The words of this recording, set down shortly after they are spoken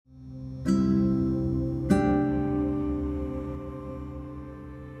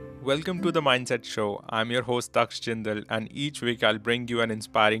Welcome to the Mindset Show. I'm your host Daksh Jindal, and each week I'll bring you an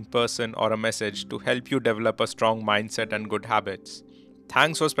inspiring person or a message to help you develop a strong mindset and good habits.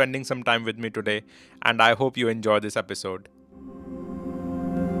 Thanks for spending some time with me today, and I hope you enjoy this episode.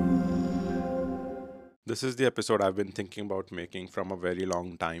 This is the episode I've been thinking about making from a very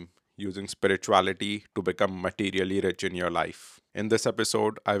long time, using spirituality to become materially rich in your life. In this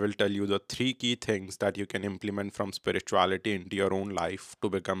episode, I will tell you the three key things that you can implement from spirituality into your own life to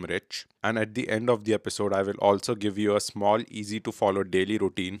become rich. And at the end of the episode, I will also give you a small, easy to follow daily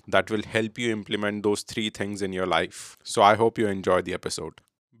routine that will help you implement those three things in your life. So I hope you enjoy the episode.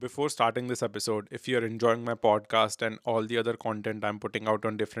 Before starting this episode, if you're enjoying my podcast and all the other content I'm putting out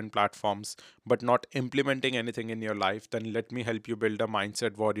on different platforms, but not implementing anything in your life, then let me help you build a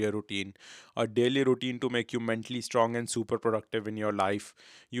mindset warrior routine, a daily routine to make you mentally strong and super productive in your life.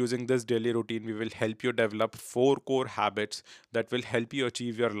 Using this daily routine, we will help you develop four core habits that will help you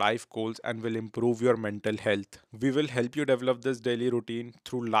achieve your life goals and will improve your mental health. We will help you develop this daily routine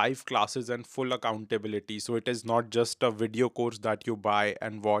through live classes and full accountability. So it is not just a video course that you buy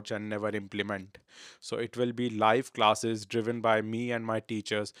and watch and never implement. So it will be live classes driven by me and my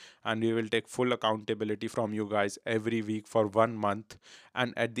teachers, and we will take full accountability from you guys every week for 1 month.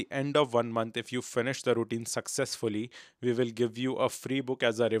 And at the end of 1 month, if you finish the routine successfully, we will give you a free book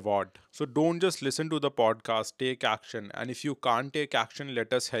as a reward. So don't just listen to the podcast, take action. And if you can't take action,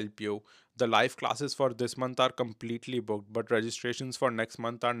 let us help you. The live classes for this month are completely booked, but registrations for next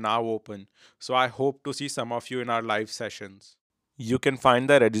month are now open. So I hope to see some of you in our live sessions. You can find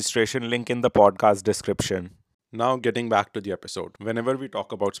the registration link in the podcast description. Now, getting back to the episode. Whenever we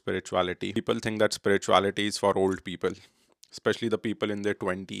talk about spirituality, people think that spirituality is for old people, especially the people in their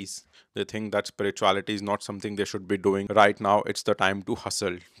 20s. They think that spirituality is not something they should be doing. Right now, it's the time to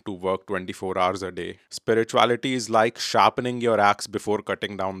hustle, to work 24 hours a day. Spirituality is like sharpening your axe before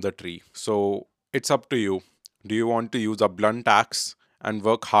cutting down the tree. So, it's up to you. Do you want to use a blunt axe and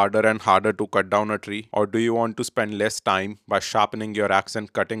work harder and harder to cut down a tree? Or do you want to spend less time by sharpening your axe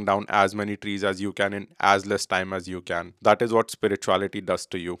and cutting down as many trees as you can in as less time as you can? That is what spirituality does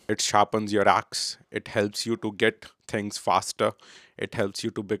to you. It sharpens your axe, it helps you to get things faster, it helps you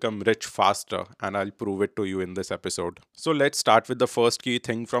to become rich faster, and I'll prove it to you in this episode. So let's start with the first key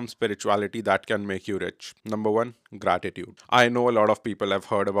thing from spirituality that can make you rich. Number one, gratitude. I know a lot of people have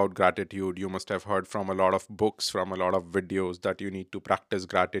heard about gratitude. You must have heard from a lot of books, from a lot of videos that you need to practice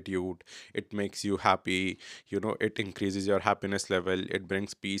gratitude. It makes you happy, it increases your happiness level, it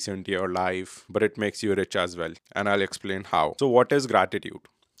brings peace into your life, but it makes you rich as well. And I'll explain how. So, what is gratitude?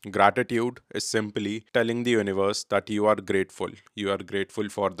 Gratitude is simply telling the universe that you are grateful. You are grateful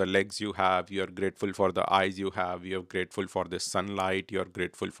for the legs you have, you are grateful for the eyes you have, you are grateful for this sunlight, you are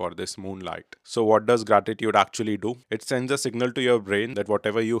grateful for this moonlight. So, what does gratitude actually do? It sends a signal to your brain that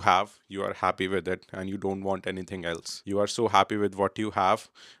whatever you have, you are happy with it and you don't want anything else. You are so happy with what you have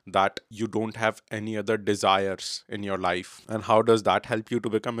that you don't have any other desires in your life. And how does that help you to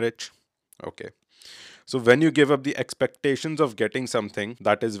become rich? Okay. So, when you give up the expectations of getting something,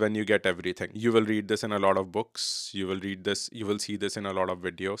 that is when you get everything. You will read this in a lot of books. You will see this in a lot of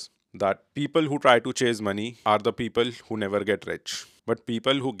videos. That people who try to chase money are the people who never get rich. But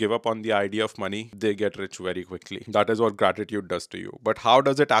people who give up on the idea of money, they get rich very quickly. That is what gratitude does to you. But how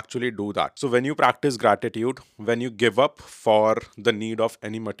does it actually do that? So, when you practice gratitude, when you give up for the need of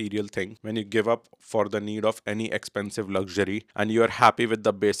any material thing, when you give up for the need of any expensive luxury, and you are happy with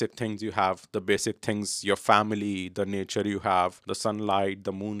the basic things you have, the basic things, your family, the nature you have, the sunlight,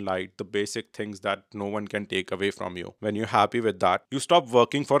 the moonlight, the basic things that no one can take away from you. When you're happy with that, you stop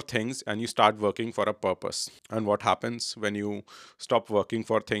working for things and you start working for a purpose. And what happens when you stop working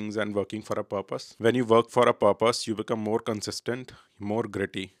for things and working for a purpose? When you work for a purpose, you become more consistent, more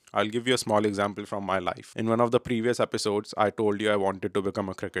gritty. I'll give you a small example from my life. In one of the previous episodes, I told you I wanted to become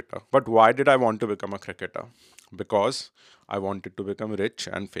a cricketer. But why did I want to become a cricketer? Because I wanted to become rich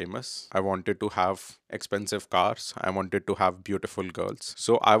and famous. I wanted to have expensive cars. I wanted to have beautiful girls.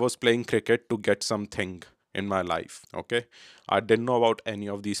 So I was playing cricket to get something in my life. Okay. I didn't know about any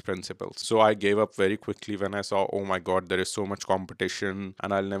of these principles. So I gave up very quickly when I saw, oh my God, there is so much competition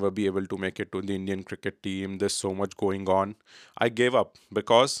and I'll never be able to make it to the Indian cricket team. There's so much going on. I gave up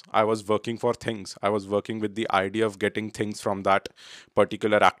because I was working for things. I was working with the idea of getting things from that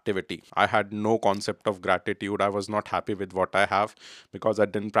particular activity. I had no concept of gratitude. I was not happy with what I have because I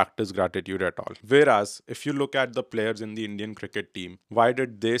didn't practice gratitude at all. Whereas, if you look at the players in the Indian cricket team, why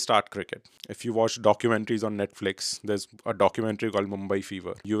did they start cricket? If you watch documentaries on Netflix, there's a documentary called Mumbai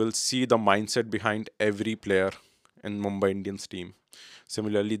Fever. You will see the mindset behind every player in Mumbai Indians team.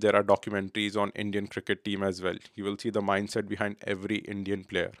 Similarly, there are documentaries on Indian cricket team as well. You will see the mindset behind every Indian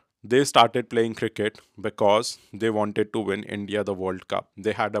player. They started playing cricket because they wanted to win India the World Cup.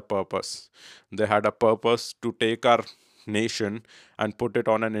 They had a purpose. They had a purpose to take our nation and put it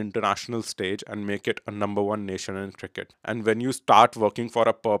on an international stage and make it a number one nation in cricket. And when you start working for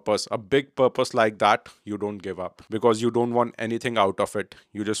a purpose, a big purpose like that, you don't give up because you don't want anything out of it.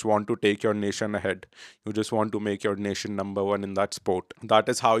 You just want to take your nation ahead. You just want to make your nation number one in that sport. That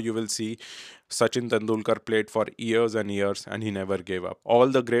is how you will see Sachin Tendulkar played for years and years and he never gave up. All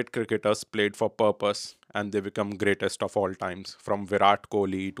the great cricketers played for purpose and they become greatest of all times, from Virat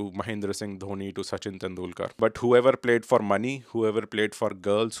Kohli to Mahendra Singh Dhoni to Sachin Tendulkar. But whoever played for money, whoever played for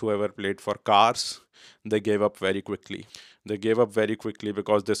girls, whoever played for cars, they gave up very quickly. They gave up very quickly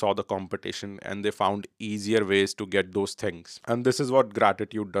because they saw the competition and they found easier ways to get those things. And this is what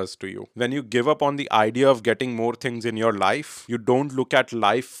gratitude does to you. When you give up on the idea of getting more things in your life, you don't look at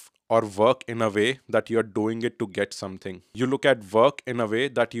life or work in a way that you are doing it to get something. You look at work in a way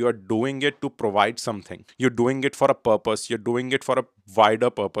that you are doing it to provide something. You're doing it for a purpose. You're doing it for a wider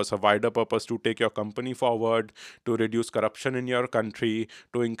purpose to take your company forward, to reduce corruption in your country,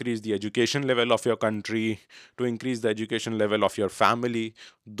 to increase the education level of your country, to increase the education level of your family.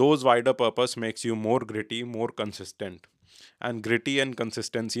 Those wider purpose makes you more gritty, more consistent. And gritty and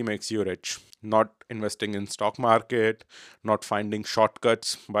consistency makes you rich. Not investing in stock market, not finding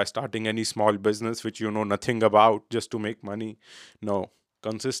shortcuts by starting any small business which you know nothing about just to make money. No,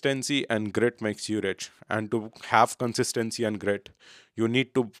 consistency and grit makes you rich. And to have consistency and grit, you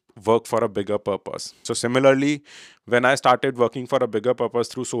need to work for a bigger purpose. So similarly, when I started working for a bigger purpose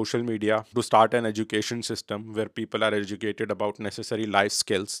through social media to start an education system where people are educated about necessary life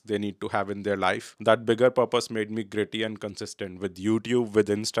skills they need to have in their life, that bigger purpose made me gritty and consistent with YouTube, with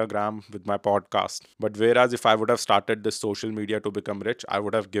Instagram, with my podcast. But whereas if I would have started this social media to become rich, I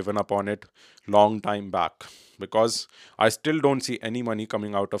would have given up on it long time back, because I still don't see any money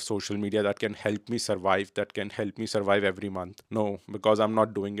coming out of social media that can help me survive, that can help me survive every month. No, because I'm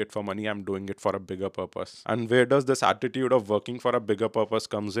not doing it for money, I'm doing it for a bigger purpose. And where does this attitude of working for a bigger purpose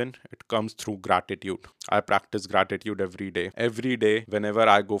comes in? It comes through gratitude. I practice gratitude every day. Every day, whenever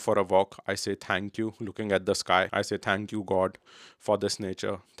I go for a walk, I say thank you, looking at the sky. I say thank you, God, for this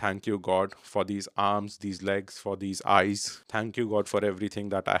nature. Thank you, God, for these arms, these legs, for these eyes. Thank you, God, for everything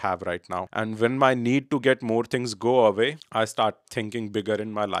that I have right now. And when my need to get more things go away, I start thinking bigger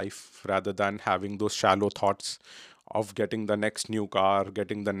in my life rather than having those shallow thoughts of getting the next new car,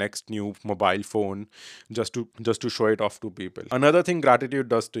 getting the next new mobile phone, just to show it off to people. Another thing gratitude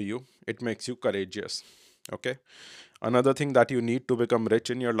does to you, it makes you courageous. Okay, another thing that you need to become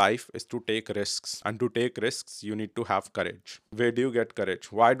rich in your life is to take risks. And to take risks, you need to have courage. Where do you get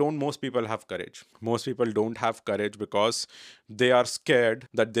courage? Why don't most people have courage? Most people don't have courage because they are scared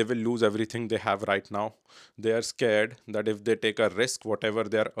that they will lose everything they have right now. They are scared that if they take a risk, whatever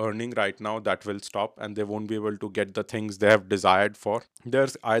they are earning right now, that will stop and they won't be able to get the things they have desired for. They're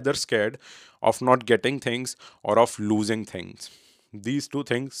either scared of not getting things or of losing things. These two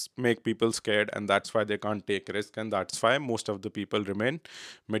things make people scared, and that's why they can't take risk, and that's why most of the people remain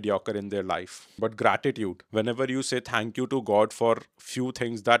mediocre in their life. But gratitude, whenever you say thank you to God for few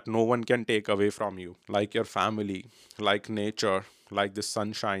things that no one can take away from you, like your family, like nature, like the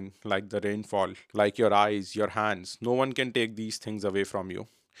sunshine, like the rainfall, like your eyes, your hands, no one can take these things away from you.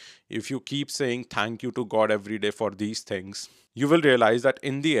 If you keep saying thank you to God every day for these things, you will realize that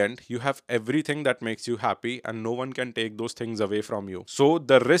in the end, you have everything that makes you happy and no one can take those things away from you. So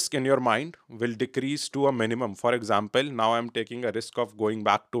the risk in your mind will decrease to a minimum. For example, now I'm taking a risk of going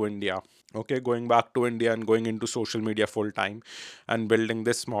back to India. Okay, going back to India and going into social media full time and building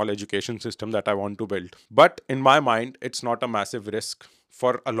this small education system that I want to build. But in my mind, it's not a massive risk.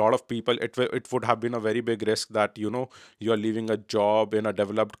 For a lot of people, it would have been a very big risk that, you are leaving a job in a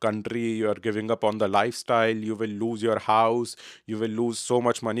developed country, you are giving up on the lifestyle, you will lose your house, you will lose so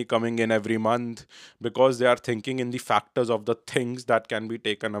much money coming in every month, because they are thinking in the factors of the things that can be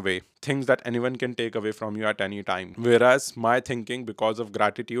taken away, things that anyone can take away from you at any time. Whereas my thinking, because of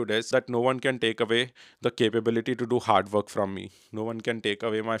gratitude, is that no one can take away the capability to do hard work from me. No one can take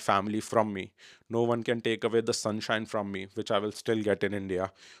away my family from me. No one can take away the sunshine from me, which I will still get in India.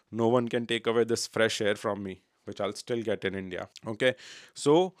 No one can take away this fresh air from me, which I'll still get in India. Okay.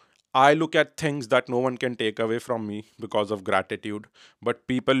 So I look at things that no one can take away from me because of gratitude, but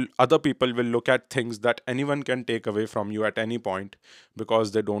other people will look at things that anyone can take away from you at any point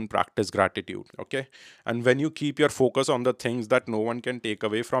because they don't practice gratitude. Okay. And when you keep your focus on the things that no one can take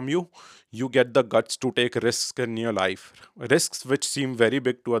away from you, you get the guts to take risks in your life. Risks which seem very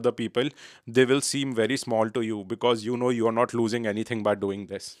big to other people, they will seem very small to you because you know you are not losing anything by doing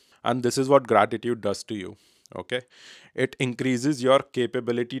this. And this is what gratitude does to you. Okay, it increases your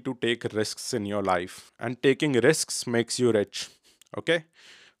capability to take risks in your life, and taking risks makes you rich. Okay,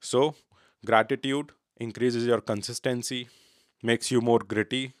 so gratitude increases your consistency, makes you more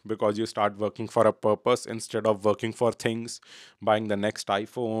gritty because you start working for a purpose instead of working for things, buying the next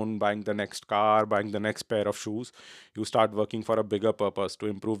iPhone, buying the next car, buying the next pair of shoes. You start working for a bigger purpose to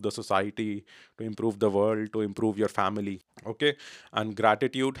improve the society, to improve the world, to improve your family. Okay, and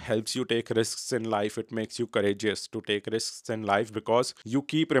gratitude helps you take risks in life. It makes you courageous to take risks in life because you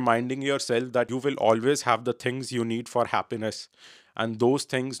keep reminding yourself that you will always have the things you need for happiness, and those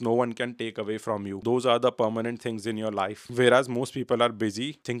things no one can take away from you. Those are the permanent things in your life, whereas most people are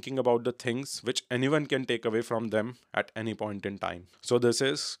busy thinking about the things which anyone can take away from them at any point in time. So this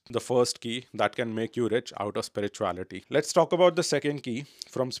is the first key that can make you rich out of spirituality. Let's talk about the second key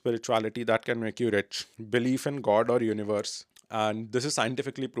from spirituality that can make you rich: belief in God or universe. And this is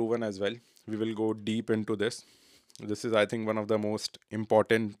scientifically proven as well. We will go deep into this. This is, I think, one of the most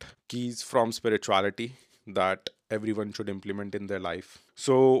important keys from spirituality that everyone should implement in their life.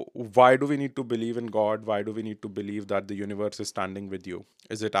 So, why do we need to believe in God? Why do we need to believe that the universe is standing with you?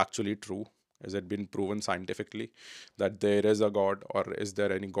 Is it actually true? Is it been proven scientifically that there is a God, or is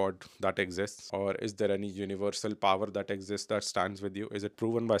there any God that exists, or is there any universal power that exists that stands with you? Is it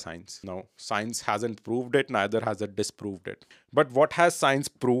proven by science? No, science hasn't proved it, neither has it disproved it. But what has science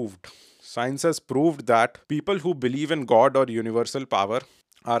proved? Science has proved that people who believe in God or universal power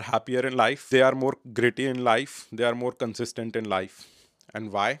are happier in life, they are more gritty in life, they are more consistent in life.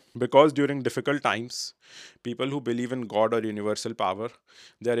 And why? Because during difficult times, people who believe in God or universal power,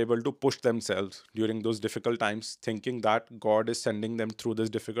 they are able to push themselves during those difficult times, thinking that God is sending them through this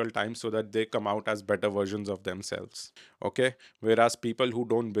difficult time so that they come out as better versions of themselves. Okay? Whereas people who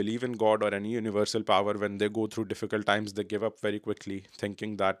don't believe in God or any universal power, when they go through difficult times, they give up very quickly,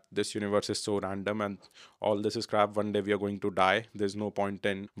 thinking that this universe is so random and all this is crap. One day we are going to die. There's no point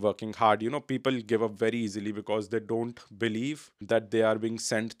in working hard. People give up very easily because they don't believe that they are being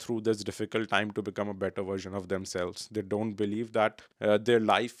sent through this difficult time to become a better version of themselves. They don't believe that their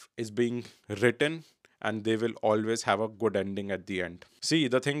life is being written and they will always have a good ending at the end. See,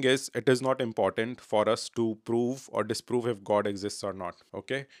 the thing is, it is not important for us to prove or disprove if God exists or not,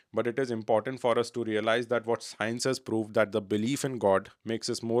 okay? But it is important for us to realize that what science has proved, that the belief in God makes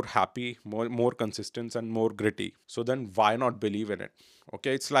us more happy, more consistent, and more gritty. So then why not believe in it?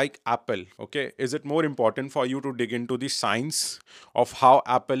 Okay, it's like Apple. Okay, is it more important for you to dig into the science of how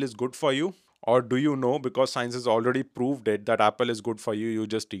Apple is good for you? Or do you know, because science has already proved it, that Apple is good for you, you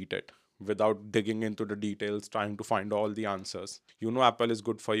just eat it without digging into the details, trying to find all the answers? You know Apple is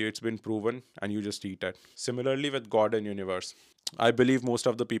good for you, it's been proven, and you just eat it. Similarly with God and universe. I believe most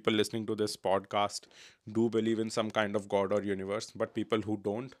of the people listening to this podcast do believe in some kind of God or universe, but people who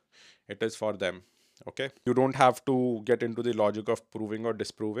don't, it is for them. Okay, you don't have to get into the logic of proving or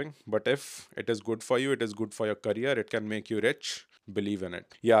disproving, but if it is good for you, it is good for your career, it can make you rich, believe in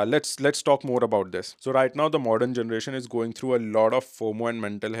it. Yeah, let's talk more about this. So right now the modern generation is going through a lot of FOMO and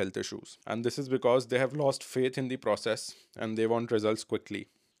mental health issues, and this is because they have lost faith in the process and they want results quickly.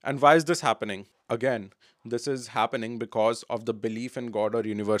 And why is this happening? Again, this is happening because of the belief in God or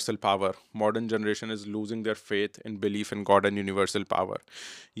universal power. Modern generation is losing their faith in belief in God and universal power.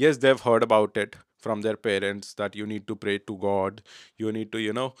 Yes, they've heard about it from their parents that you need to pray to God, you need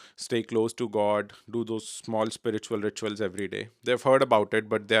to, stay close to God, do those small spiritual rituals every day. They've heard about it,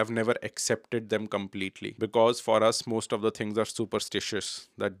 but they have never accepted them completely, because for us, most of the things are superstitious,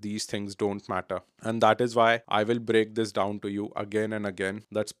 that these things don't matter. And that is why I will break this down to you again and again,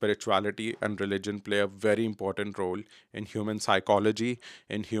 that spirituality and religion play a very important role in human psychology,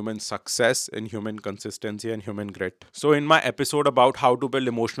 in human success, in human consistency, and human grit. So in my episode about how to build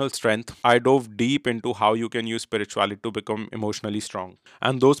emotional strength, I dove deep into how you can use spirituality to become emotionally strong.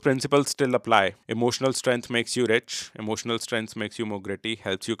 And those principles still apply. Emotional strength makes you rich, emotional strength makes you more gritty,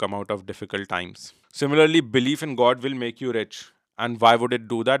 helps you come out of difficult times. Similarly, belief in God will make you rich. And why would it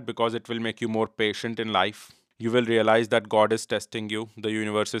do that? Because it will make you more patient in life. You will realize that God is testing you, the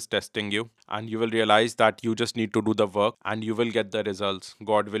universe is testing you, and you will realize that you just need to do the work and you will get the results.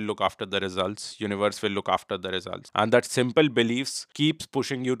 God will look after the results, universe will look after the results. And that simple beliefs keeps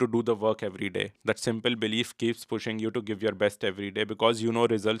pushing you to do the work every day. That simple belief keeps pushing you to give your best every day, because you know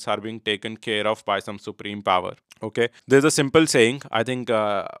results are being taken care of by some supreme power. Okay, there's a simple saying. I think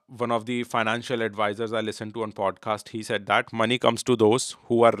one of the financial advisors I listened to on podcast, he said that money comes to those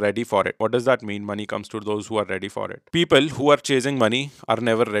who are ready for it. What does that mean? Money comes to those who are ready for it. People who are chasing money are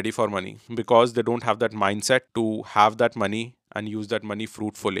never ready for money, because they don't have that mindset to have that money and use that money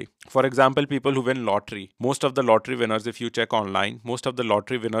fruitfully. For example, people who win lottery, most of the lottery winners, if you check online, most of the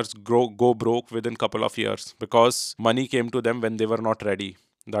lottery winners go broke within couple of years because money came to them when they were not ready.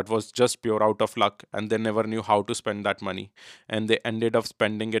 That was just pure out of luck, and they never knew how to spend that money, and they ended up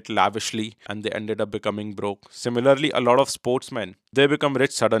spending it lavishly, and they ended up becoming broke. Similarly, a lot of sportsmen, they become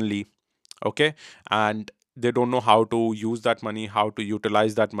rich suddenly, okay, and they don't know how to use that money, how to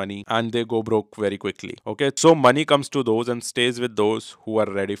utilize that money, and they go broke very quickly. Okay, so money comes to those and stays with those who are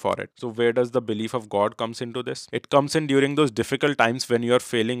ready for it. So where does the belief of God comes into this? It comes in during those difficult times when you are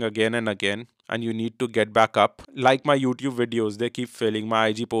failing again and again, and you need to get back up. Like my YouTube videos, they keep failing. My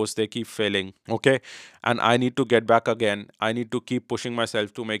IG posts, they keep failing. Okay, and I need to get back again. I need to keep pushing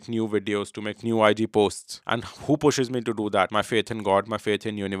myself to make new videos, to make new IG posts. And who pushes me to do that? My faith in God, my faith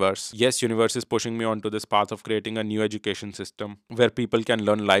in universe. Yes, universe is pushing me onto this path of creating a new education system where people can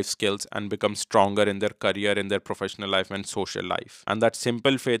learn life skills and become stronger in their career, in their professional life and social life. And that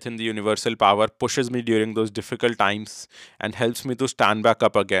simple faith in the universal power pushes me during those difficult times and helps me to stand back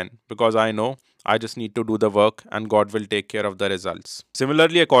up again, because I know I just need to do the work and God will take care of the results.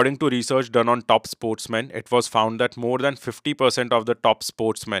 Similarly, according to research done on top sportsmen, it was found that more than 50% of the top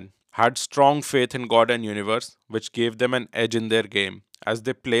sportsmen had strong faith in God and universe, which gave them an edge in their game, as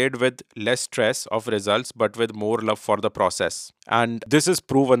they played with less stress of results but with more love for the process. And this is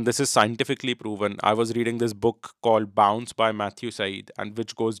proven, this is scientifically proven. I was reading this book called Bounce by Matthew Said, and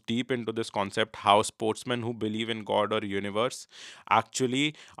which goes deep into this concept how sportsmen who believe in God or universe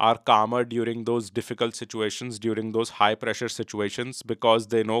actually are calmer during those difficult situations, during those high pressure situations, because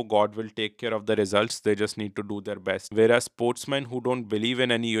they know God will take care of the results. They just need to do their best. Whereas sportsmen who don't believe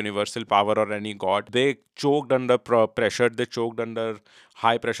in any universal power or any God, they choked under pressure, they choked under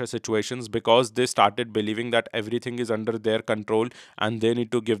high pressure situations because they started believing that everything is under their control and they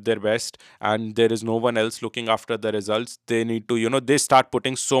need to give their best and there is no one else looking after the results. They need to, they start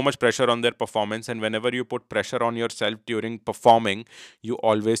putting so much pressure on their performance, and whenever you put pressure on yourself during performing, you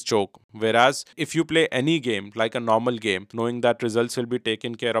always choke. Whereas if you play any game like a normal game, knowing that results will be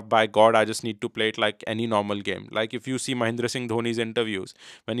taken care of by God, I just need to play it like any normal game. Like if you see Mahendra Singh Dhoni's interviews,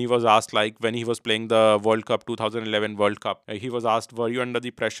 when he was asked, like when he was playing the World Cup 2011 World Cup, he was asked, were you under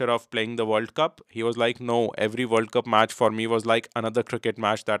the pressure of playing the World Cup? He was like, no, every World Cup match for me was like another cricket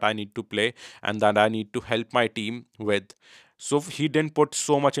match that I need to play and that I need to help my team with. So he didn't put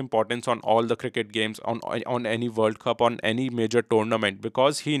so much importance on all the cricket games, on any World Cup, on any major tournament,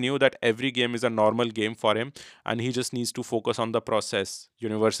 because he knew that every game is a normal game for him, and he just needs to focus on the process.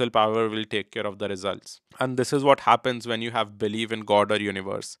 Universal power will take care of the results. And this is what happens when you have belief in God or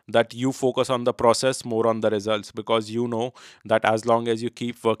universe, that you focus on the process more on the results, because you know that as long as you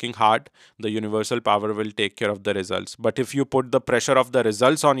keep working hard, the universal power will take care of the results. But if you put the pressure of the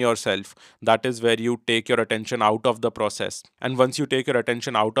results on yourself, that is where you take your attention out of the process. And once you take your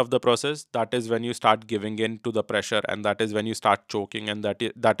attention out of the process, that is when you start giving in to the pressure, and that is when you start choking, and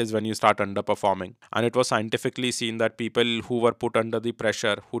that is when you start underperforming. And it was scientifically seen that people who were put under the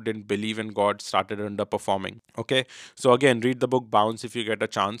pressure, who didn't believe in God, started underperforming. Okay, so again, read the book Bounce if you get a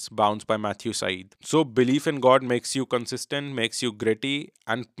chance. Bounce by Matthew Said. So belief in God makes you consistent, makes you gritty,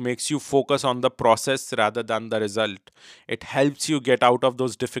 and makes you focus on the process rather than the result. It helps you get out of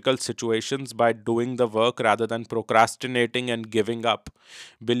those difficult situations by doing the work rather than procrastinating and giving up.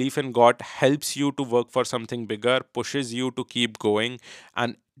 Belief in God helps you to work for something bigger, pushes you to keep going,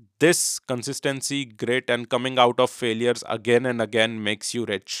 and this consistency, grit, and coming out of failures again and again makes you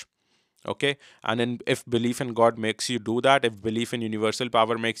rich. Okay, and then if belief in God makes you do that, if belief in universal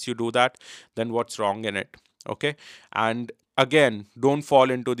power makes you do that, then what's wrong in it? Okay, and again, don't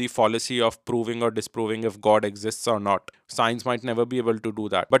fall into the fallacy of proving or disproving if God exists or not. Science might never be able to do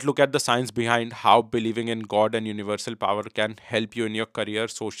that, but look at the science behind how believing in God and universal power can help you in your career,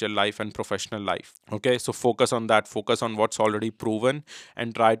 social life, and professional life. Okay, so focus on that, focus on what's already proven,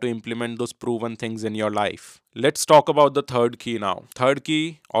 and try to implement those proven things in your life. Let's talk about the third key now. Third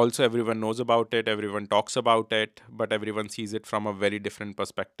key, also everyone knows about it, everyone talks about it, but everyone sees it from a very different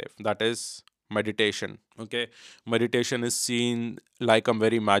perspective. That is meditation. Okay, meditation is seen like a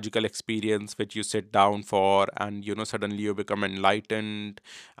very magical experience which you sit down for, and suddenly you become enlightened.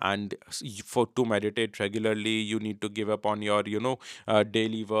 And for to meditate regularly, you need to give up on your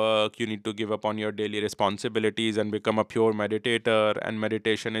daily work, you need to give up on your daily responsibilities and become a pure meditator. And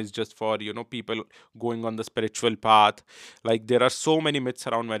meditation is just for people going on the spiritual path. Like there are so many myths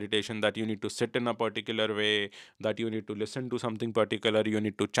around meditation, that you need to sit in a particular way, that you need to listen to something particular, you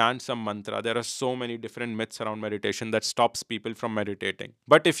need to chant some mantra. There are so many different myths around meditation that stops people from meditating.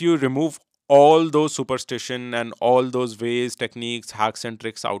 But if you remove all those superstition and all those ways, techniques, hacks, and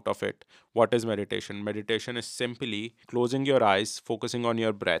tricks out of it. What is meditation? Meditation is simply closing your eyes, focusing on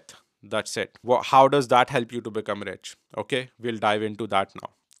your breath. That's it. How does that help you to become rich? Okay, we'll dive into that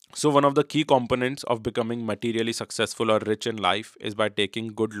now. So, one of the key components of becoming materially successful or rich in life is by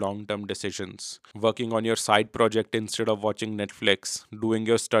taking good long term decisions, working on your side project instead of watching Netflix, doing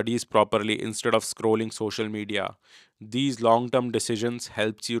your studies properly instead of scrolling social media. These long term decisions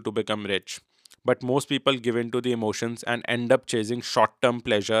helps you to become rich. But most people give in to the emotions and end up chasing short term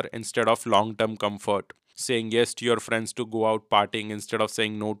pleasure instead of long term comfort, saying yes to your friends to go out partying instead of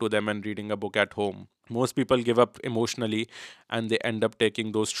saying no to them and reading a book at home. Most people give up emotionally and they end up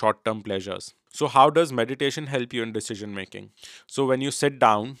taking those short term pleasures. So, how does meditation help you in decision making? So, when you sit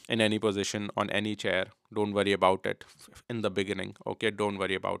down in any position on any chair, don't worry about it in the beginning. Okay, don't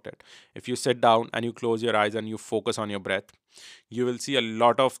worry about it. If you sit down and you close your eyes and you focus on your breath, you will see a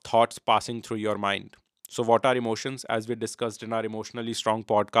lot of thoughts passing through your mind. So, what are emotions? As we discussed in our emotionally strong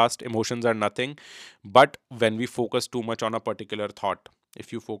podcast, emotions are nothing but when we focus too much on a particular thought.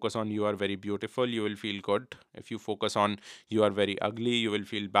 If you focus on you are very beautiful, you will feel good. If you focus on you are very ugly, you will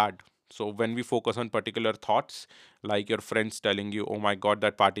feel bad. So when we focus on particular thoughts, like your friends telling you, oh my god,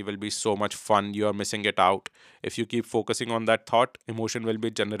 that party will be so much fun, you are missing it out. If you keep focusing on that thought, emotion will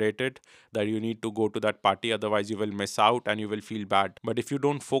be generated that you need to go to that party, otherwise you will miss out and you will feel bad. But if you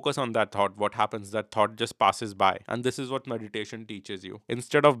don't focus on that thought, what happens? That thought just passes by. And this is what meditation teaches you.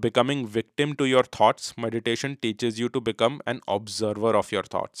 Instead of becoming victim to your thoughts, meditation teaches you to become an observer of your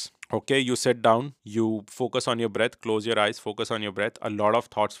thoughts. Okay, you sit down, you focus on your breath, close your eyes, focus on your breath. A lot of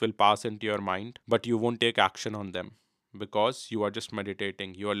thoughts will pass into your mind, but you won't take action on them because you are just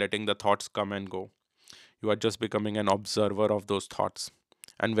meditating. You are letting the thoughts come and go. You are just becoming an observer of those thoughts.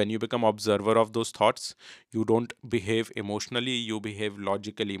 And when you become observer of those thoughts, you don't behave emotionally, you behave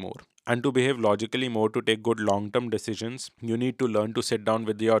logically more. And to behave logically more, to take good long term decisions, you need to learn to sit down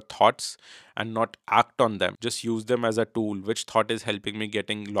with your thoughts and not act on them. Just use them as a tool. Which thought is helping me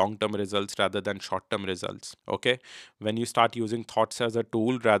getting long term results rather than short term results? Okay. When you start using thoughts as a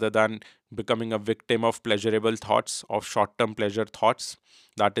tool rather than becoming a victim of pleasurable thoughts, of short term pleasure thoughts,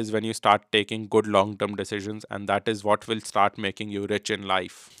 that is when you start taking good long term decisions, and that is what will start making you rich in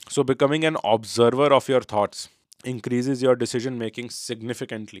life. So, becoming an observer of your thoughts increases your decision making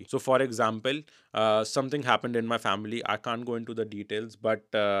significantly. So, for example, something happened in my family. I can't go into the details, but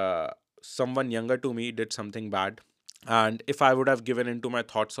someone younger to me did something bad. And if I would have given into my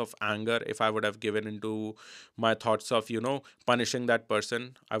thoughts of anger, if I would have given into my thoughts of, punishing that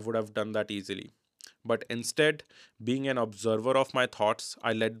person, I would have done that easily. But instead, being an observer of my thoughts,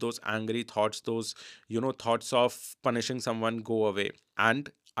 I let those angry thoughts, those thoughts of punishing someone go away,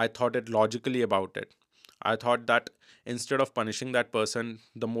 and I thought it logically about it. I thought that instead of punishing that person,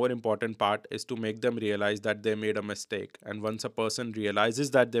 the more important part is to make them realize that they made a mistake. And once a person realizes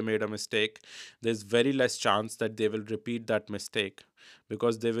that they made a mistake, there's very less chance that they will repeat that mistake,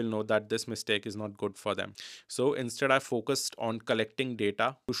 because they will know that this mistake is not good for them. So instead, I focused on collecting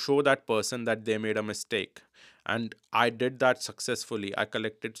data to show that person that they made a mistake. And I did that successfully. I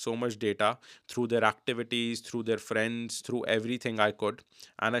collected so much data through their activities, through their friends, through everything I could,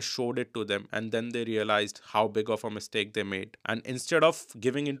 and I showed it to them. And then they realized how big of a mistake they made. And instead of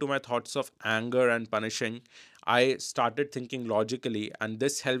giving into my thoughts of anger and punishing, I started thinking logically, and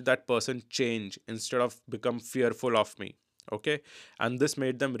this helped that person change instead of become fearful of me. Okay. And this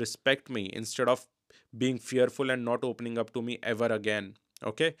made them respect me instead of being fearful and not opening up to me ever again.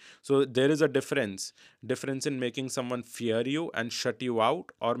 Okay. So there is a difference in making someone fear you and shut you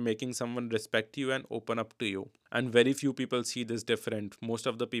out, or making someone respect you and open up to you. And very few people see this different. Most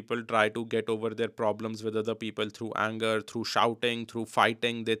of the people try to get over their problems with other people through anger, through shouting, through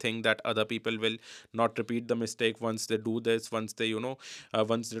fighting. They think that other people will not repeat the mistake. Once they do this, once they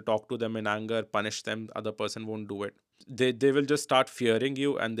once they talk to them in anger, punish them, other person won't do it. They will just start fearing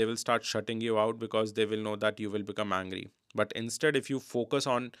you, and they will start shutting you out because they will know that you will become angry. But instead, if you focus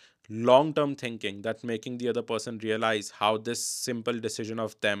on long term thinking, that making the other person realize how this simple decision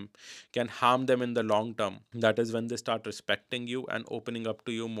of them can harm them in the long term, that is when they start respecting you and opening up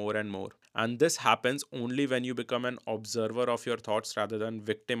to you more and more. And this happens only when you become an observer of your thoughts rather than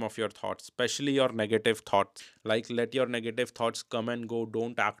victim of your thoughts, especially your negative thoughts. Like, let your negative thoughts come and go,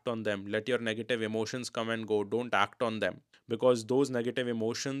 don't act on them. Let your negative emotions come and go, don't act on them, because those negative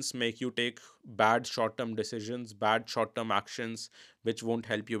emotions make you take bad short term decisions, bad short term actions, which won't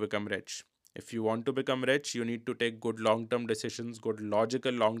help you become rich. If you want to become rich, you need to take good long term decisions, good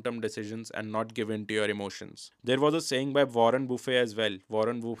logical long term decisions, and not give in to your emotions. There was a saying by Warren Buffett as well.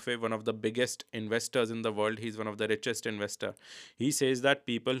 Warren Buffett, one of the biggest investors in the world, he's one of the richest investor. He says that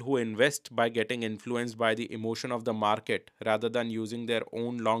people who invest by getting influenced by the emotion of the market rather than using their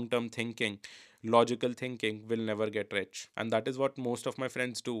own long term thinking, logical thinking, will never get rich. And that is what most of my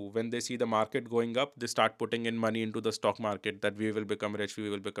friends do. When they see the market going up, they start putting in money into the stock market, that we will become rich, we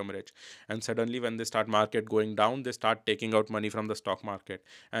will become rich. And suddenly when they start market going down, they start taking out money from the stock market,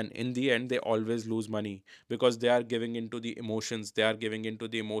 and in the end they always lose money, because they are giving into the emotions, they are giving into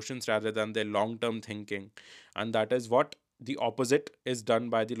the emotions rather than their long term thinking. And that is what the opposite is done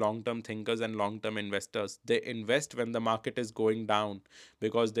by the long term thinkers and long term investors. They invest when the market is going down,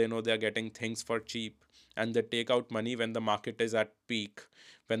 because they know they are getting things for cheap, and they take out money when the market is at peak,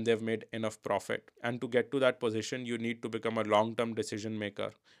 when they've made enough profit. And to get to that position, you need to become a long term decision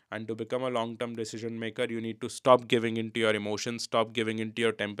maker. And to become a long term decision maker, you need to stop giving into your emotions, stop giving into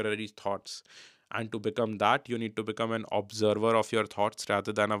your temporary thoughts. And to become that, you need to become an observer of your thoughts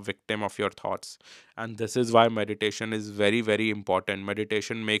rather than a victim of your thoughts. And this is why meditation is very, very important.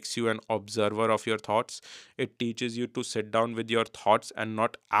 Meditation makes you an observer of your thoughts. It teaches you to sit down with your thoughts and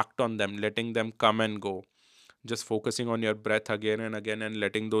not act on them, letting them come and go, just focusing on your breath again and again and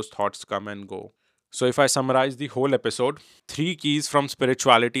letting those thoughts come and go. So, if I summarize the whole episode, three keys from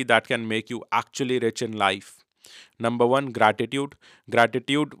spirituality that can make you actually rich in life. Number one, gratitude.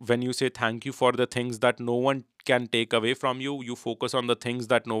 Gratitude, when you say thank you for the things that no one can take away from you, you focus on the things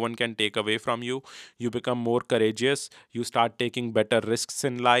that no one can take away from you. You become more courageous. You start taking better risks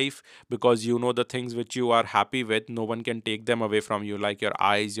in life, because you know the things which you are happy with, no one can take them away from you, like your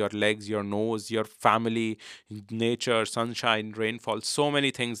eyes, your legs, your nose, your family, nature, sunshine, rainfall. So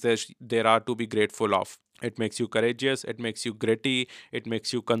many things there are to be grateful of. It makes you courageous, it makes you gritty, it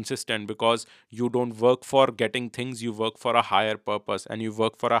makes you consistent, because you don't work for getting things, you work for a higher purpose, and you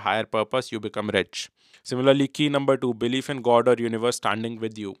work for a higher purpose, you become rich. Similarly, key number two, belief in God or universe standing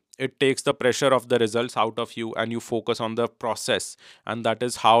with you. It takes the pressure of the results out of you, and you focus on the process. And that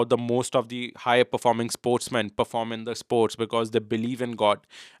is how the most of the high performing sportsmen perform in the sports, because they believe in God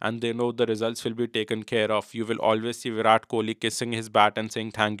and they know the results will be taken care of. You will always see Virat Kohli kissing his bat and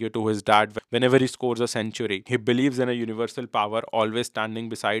saying thank you to his dad whenever he scores a century. He believes in a universal power always standing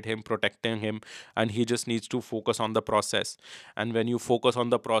beside him, protecting him, and he just needs to focus on the process. And when you focus on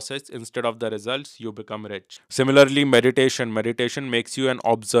the process instead of the results, you become rich. Similarly, meditation makes you an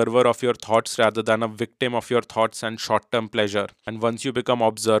observer of your thoughts rather than a victim of your thoughts and short term pleasure. And once you become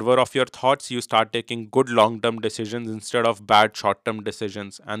observer of your thoughts, you start taking good long term decisions instead of bad short term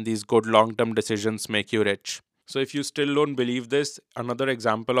decisions, and these good long term decisions make you rich. So, if you still don't believe this, another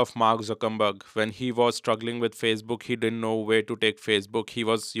example of Mark Zuckerberg, when he was struggling with Facebook, he didn't know where to take Facebook.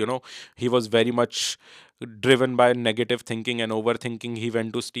 He was very much driven by negative thinking and overthinking. He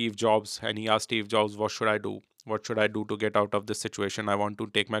went to Steve Jobs and he asked Steve Jobs, what should I do? What should I do to get out of this situation? I want to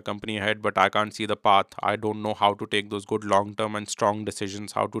take my company ahead, but I can't see the path. I don't know how to take those good long term and strong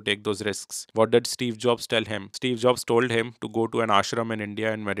decisions, how to take those risks. What did Steve Jobs tell him? Steve Jobs told him to go to an ashram in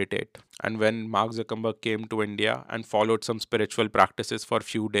India and meditate. And when Mark Zuckerberg came to India and followed some spiritual practices for a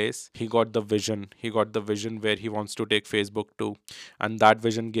few days, he got the vision. He got the vision where he wants to take Facebook to. And that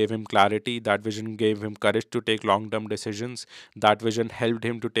vision gave him clarity. That vision gave him courage to take long term decisions. That vision helped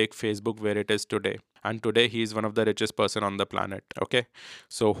him to take Facebook where it is today. And today he is one of the richest person on the planet. Okay,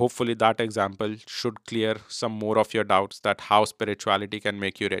 so hopefully that example should clear some more of your doubts that how spirituality can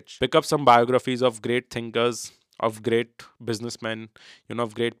make you rich. Pick up some biographies of great thinkers, of great businessmen,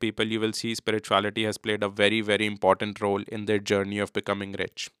 of great people. You will see spirituality has played a very, very important role in their journey of becoming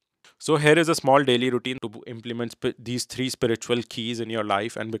rich. So, here is a small daily routine to implement these three spiritual keys in your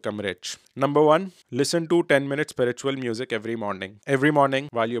life and become rich. Number one, listen to 10-minute spiritual music every morning. Every morning,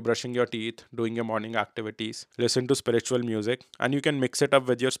 while you're brushing your teeth, doing your morning activities, listen to spiritual music, and you can mix it up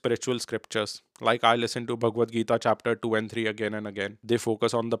with your spiritual scriptures. Like I listen to Bhagavad Gita chapter 2 and 3 again and again. They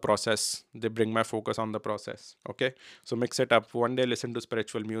focus on the process, they bring my focus on the process. Okay, so mix it up. One day listen to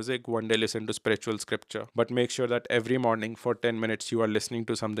spiritual music, one day listen to spiritual scripture, but make sure that every morning for 10 minutes you are listening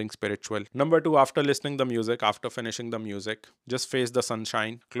to something spiritual. Number two, after listening the music, after finishing the music, just face the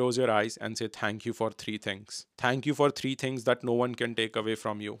sunshine, close your eyes and say thank you for three things. Thank you for three things that no one can take away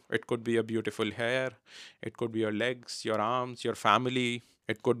from you. It could be a beautiful hair, it could be your legs, your arms, your family,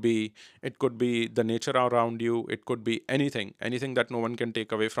 it could be the nature around you, it could be anything that no one can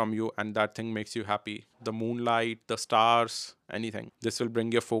take away from you, and that thing makes you happy. The moonlight, the stars, anything. This will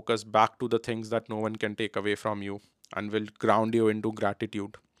bring your focus back to the things that no one can take away from you and will ground you into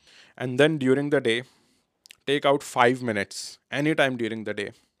gratitude. And then during the day, take out 5 minutes anytime during the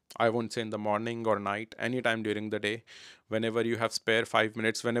day. I won't say in the morning or night, anytime during the day, whenever you have spare 5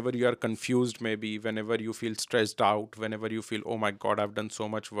 minutes, whenever you are confused, maybe whenever you feel stressed out, whenever you feel, oh my God, I've done so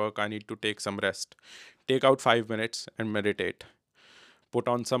much work, I need to take some rest. Take out 5 minutes and meditate. Put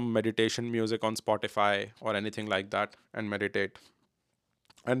on some meditation music on Spotify or anything like that and meditate.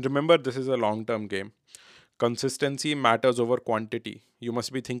 And remember, this is a long term game. Consistency matters over quantity. You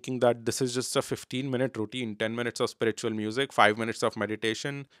must be thinking that this is just a 15-minute routine, 10 minutes of spiritual music, 5 minutes of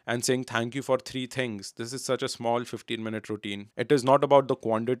meditation, and saying thank you for three things. This is such a small 15-minute routine. It is not about the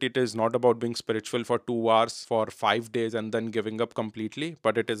quantity, it is not about being spiritual for 2 hours for 5 days and then giving up completely,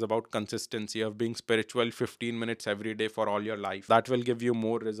 but it is about consistency of being spiritual 15 minutes every day for all your life. That will give you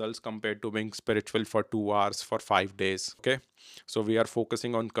more results compared to being spiritual for 2 hours for 5 days. Okay? So we are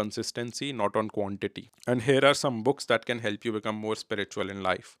focusing on consistency, not on quantity. And here are some books that can help you become more spiritual in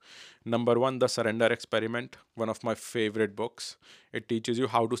life. Number one, The Surrender Experiment, one of my favorite books. It teaches you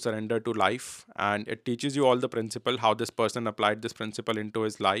how to surrender to life, and it teaches you all the principle, how this person applied this principle into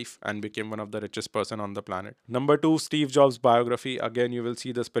his life and became one of the richest person on the planet. Number two, Steve Jobs biography. Again, you will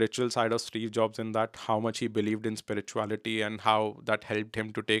see the spiritual side of Steve Jobs in that, how much he believed in spirituality and how that helped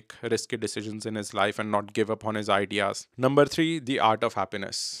him to take risky decisions in his life and not give up on his ideas. Number three, The Art of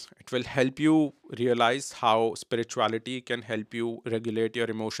Happiness. It will help you realize how spirituality can help you regulate your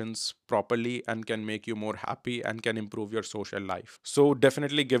emotions properly and can make you more happy and can improve your social life. So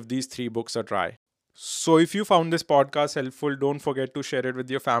definitely give these three books a try. So if you found this podcast helpful, don't forget to share it with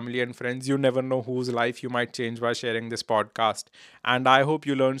your family and friends. You never know whose life you might change by sharing this podcast. And I hope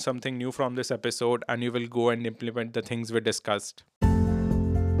you learned something new from this episode and you will go and implement the things we discussed.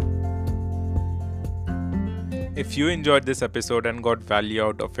 If you enjoyed this episode and got value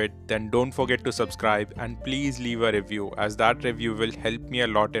out of it, then don't forget to subscribe and please leave a review, as that review will help me a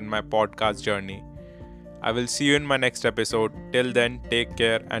lot in my podcast journey. I will see you in my next episode. Till then, take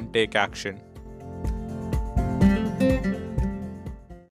care and take action.